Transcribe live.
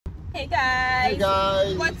Hey guys. Hey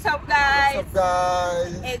guys. What's up guys? What's up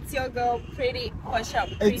guys? It's your girl Pretty. What's up?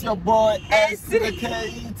 It's your boy S to the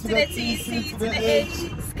K to the T C to the H.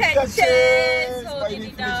 Sketches. Holding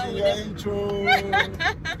it down with the intro.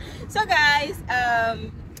 So guys,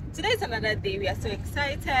 today is another day. We are so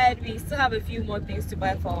excited. We still have a few more things to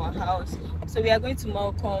buy for our house. So we are going to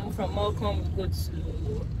Malcolm. From Malcolm we go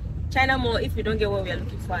to China Mall if we don't get what we are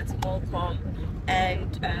looking for at Malcolm.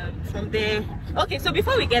 And from there, okay, so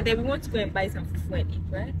before we get there, we want to go and buy some food and eat,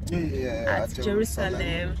 right? Yeah, at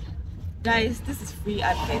Jerusalem. Guys, this is free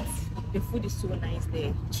advert. The food is so nice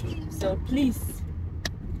there. So please,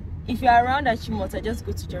 if you are around at Chimota, just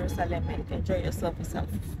go to Jerusalem and enjoy yourself with some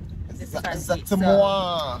food. So,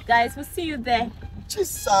 guys, we'll see you there.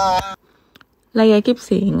 Like I keep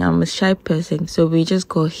saying, I'm a shy person, so we just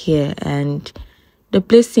go here and the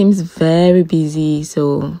place seems very busy,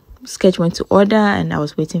 so Sketch went to order and I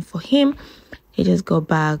was waiting for him. He just got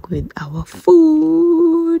back with our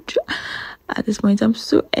food. At this point, I'm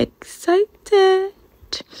so excited.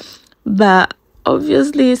 But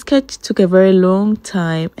obviously, Sketch took a very long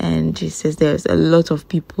time and he says there's a lot of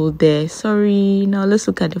people there. Sorry. Now let's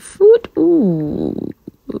look at the food. Ooh.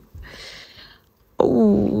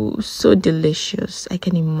 Oh, so delicious. I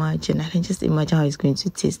can imagine. I can just imagine how it's going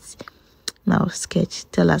to taste. Now, Sketch,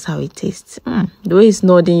 tell us how it tastes. The way he's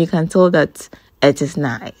nodding, you can tell that it is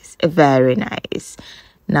nice. Very nice.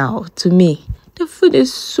 Now, to me, the food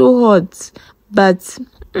is so hot. But,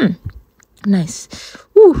 nice.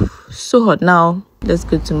 Ooh, so hot. Now, let's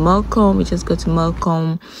go to Malcolm. We just go to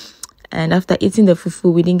Malcolm. And after eating the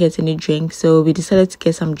fufu, we didn't get any drinks. So, we decided to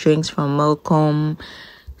get some drinks from Malcolm.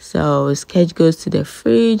 So, Sketch goes to the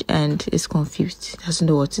fridge and is confused. He doesn't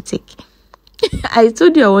know what to take. I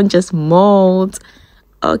told you I want just malt.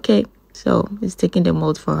 Okay, so he's taking the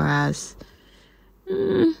malt for us.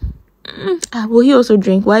 Will he also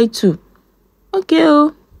drink? Why too? Okay,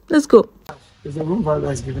 let's go. It's the room vibe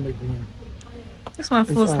that's giving the green. This one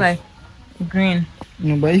feels like green.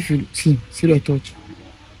 No, but if you see the touch,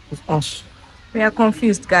 it's ash. We are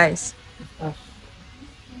confused, guys. Ash.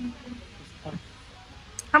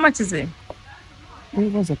 How much is it?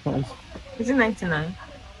 What's the price? Is it 99?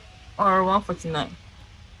 Or 149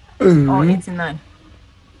 or 89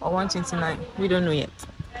 or 129? We don't know yet.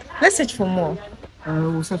 Let's search for more.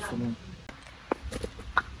 We'll search for more.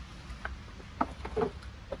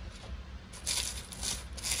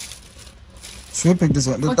 Should we pick this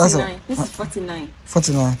one? 49. This is 49.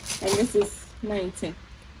 49. And this is 19.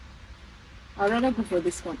 I'd rather go for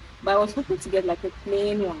this one. But I was hoping to get like a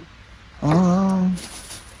plain one.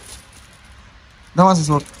 That one is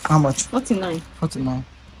what? How much? 49. 49.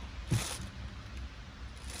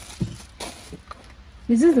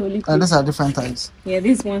 This is the only And these are different types. Yeah,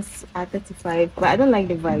 these ones are 35, but I don't like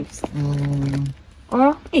the vibes.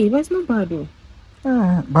 Oh, hey, but it's not bad though.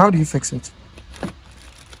 But how do you fix it? I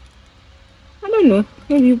don't know.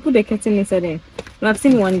 Maybe you put the curtain inside there. No, I've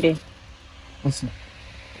seen one day. Let's see.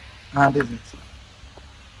 This is it.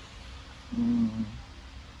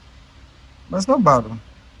 But it's not bad though.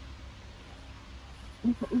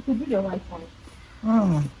 You could do the white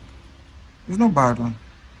one. It's not bad one.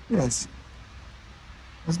 Yes.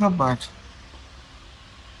 It's not bad.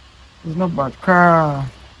 It's not bad.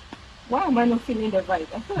 Why am I not feeling the vibe?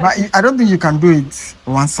 I don't think you can do it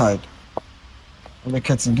one side of the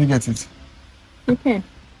curtain. Do you get it? You can.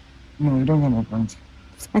 No, you don't get my point.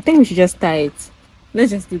 I think we should just tie it.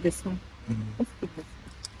 Let's just do this one. Let's do this.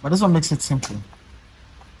 But this one makes it simple.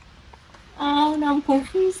 Oh, now I'm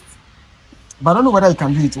confused. But I don't know whether you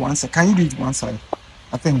can do it one side. Can you do it one side?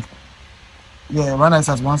 I think. Yeah, one is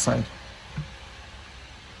at one side.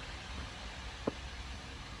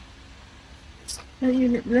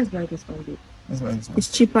 Let's buy this one, dude. Let's buy this one.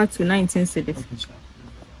 It's cheaper to 19 cedis. Okay, sure.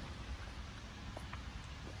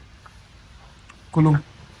 Cool.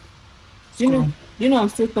 Do you know I'm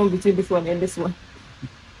still torn between this one and this one?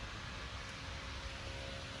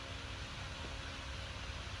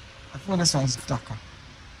 I feel this one is darker.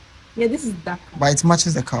 Yeah, this is dark. But it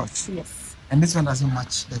matches the couch. Yes. And this one doesn't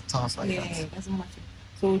match the tiles like that. Yeah, it doesn't match it.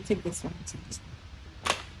 So we'll take this one.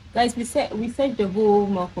 Guys, we said the whole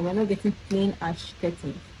Malcolm. We're not getting plain ash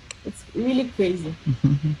curtains. It's really crazy.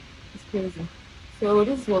 It's crazy. So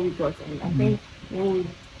this is what we got, and I think we'll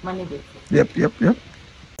manage it. Yep.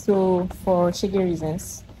 So for shaggy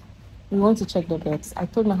reasons, we want to check the beds. I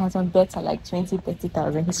told my husband beds are like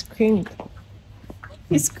 20,000-30,000. He screamed.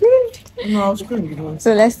 He screamed. No, I was screaming.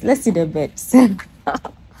 So let's see the beds.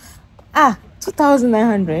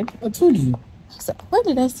 2,900. I told you. So where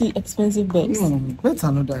did I see expensive beds? No, beds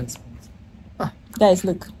are not that expensive. Guys,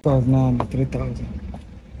 look. 2,000, 3,000.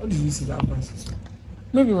 What did you see that price?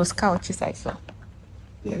 Maybe it was couches I saw.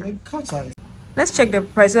 Yeah, maybe couch size. Let's check the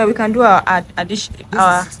price so we can do our addition. This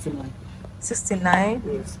is 69. 69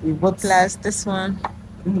 Yes. We bought plus this one.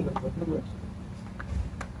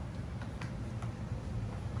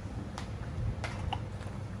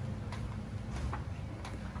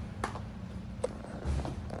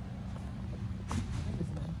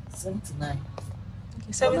 $79.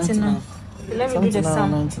 Okay, 79. Okay, let me do the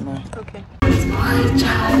sum. 99. Okay. My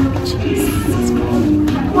child Jesus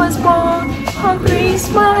was born on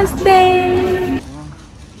Christmas Day.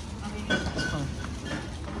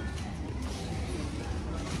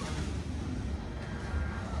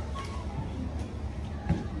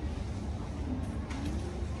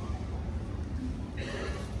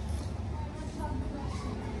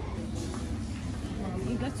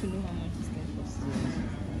 You got to know how much this can cost.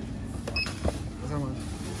 How much?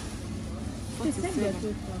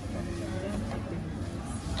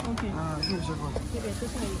 Okay. Give me a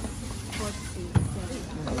second.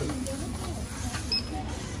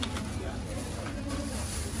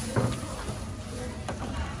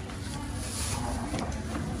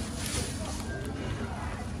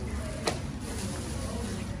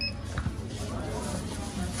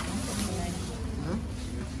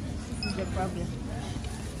 This is the problem.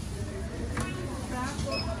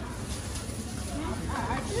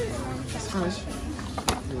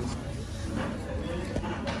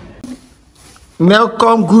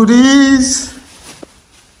 Welcome goodies.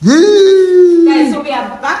 Guys, so we are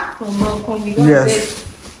back from welcome. We got Yes.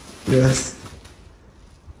 Yes.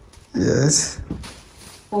 Yes.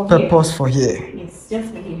 for Purpose for here. here. Yes, just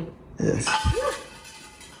for here. Yes.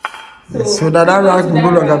 So that rag will no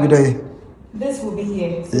longer be there. This will be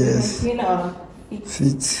here. So Yes. we can clean our feet.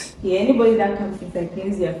 Feet. Yeah, anybody that comes inside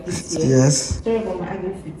cleans their feet here. Yes. Sorry about my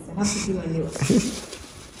ugly feet. I have to do my nails.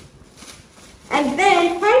 And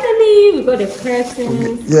then finally we got the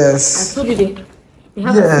curtains. Yes. And so did they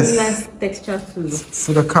have Yes. a seamless texture to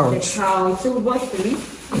For the the couch. couch. So we bought 3.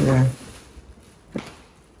 Yeah.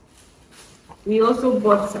 We also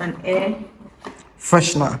bought an air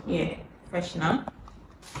Freshener. freshener.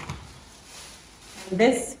 And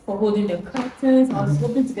this for holding the curtains. I was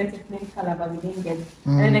hoping to get a plain color, but we didn't get it.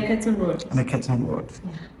 And then the curtain rod. And a curtain rod.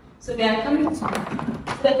 So they are coming to. So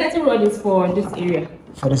the curtain rod is for this area.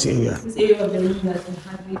 For this area. This area of the room that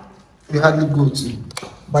we hardly go to.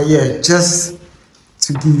 But yeah, just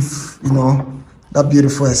to give, that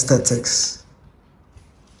beautiful aesthetics.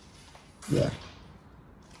 Yeah.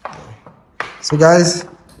 So guys.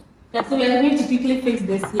 Yeah, so we are going to quickly fix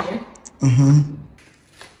this here.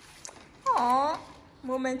 Aww,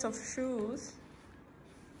 moment of shoes.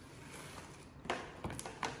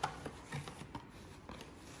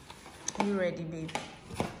 Are you ready, babe?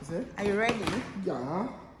 Is it? Are you ready? Yeah.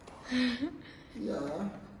 Yeah.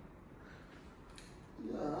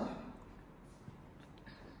 Yeah.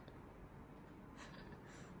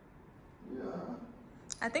 Yeah.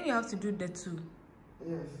 I think you have to do the 2.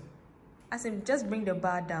 Yes. As in, just bring the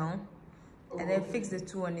bar down and then fix the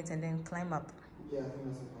 2 on it and then climb up. Yeah, I think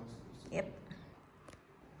that's what Yep.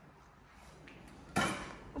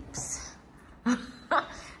 Oops.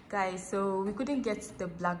 Guys, so we couldn't get the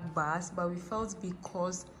black bars, but we felt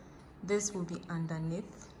because this will be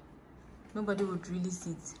underneath, nobody would really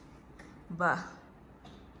see it. But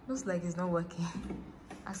looks like it's not working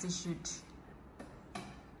as it should.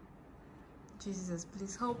 Jesus,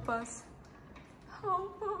 please help us.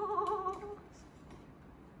 Help us.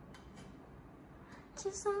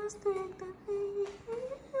 Jesus, take the wheel.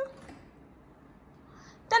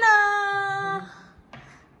 Ta-da!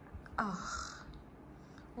 Oh,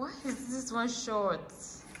 why is this one short?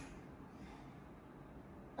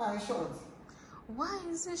 Short. Why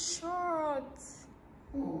is it short?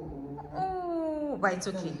 Oh. Oh, but it's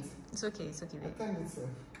okay. It's okay, babe. I think it's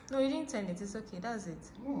No, you didn't turn it. It's okay. That's it.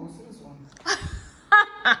 No, it's this one.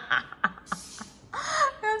 I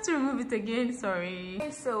have to remove it again. Sorry. Okay,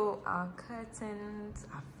 so our curtains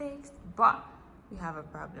are fixed, but we have a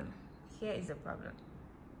problem. Here is a problem.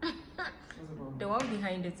 The one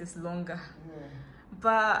behind it is longer. Yeah.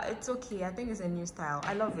 But it's okay. I think it's a new style.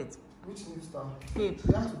 I love it. Which new style? Babe,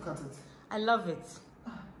 You have to cut it. I love it.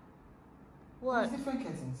 What? It's different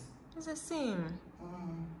curtains. It's the same.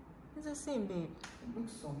 It's the same, babe. It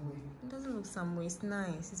looks some way. It doesn't look some way. It's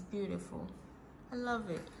nice. It's beautiful. I love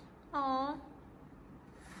it. Aww.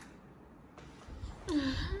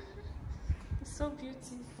 It's so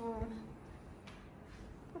beautiful.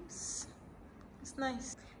 Oops. It's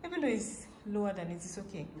nice. Even though it's lower than it, it's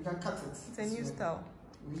okay. We can cut it. It's a new style.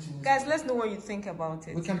 Which new Guys, let's know what you think about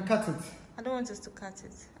it. We can cut it. I don't want us to cut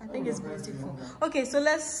it. I think it's beautiful. Okay, so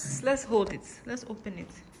let's hold it. Let's open it.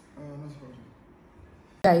 Let's hold it.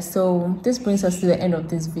 Guys, so this brings us to the end of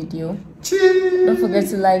this video. Cheers. Don't forget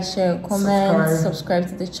to like, share, comment, subscribe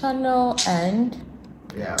to the channel, and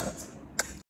yeah.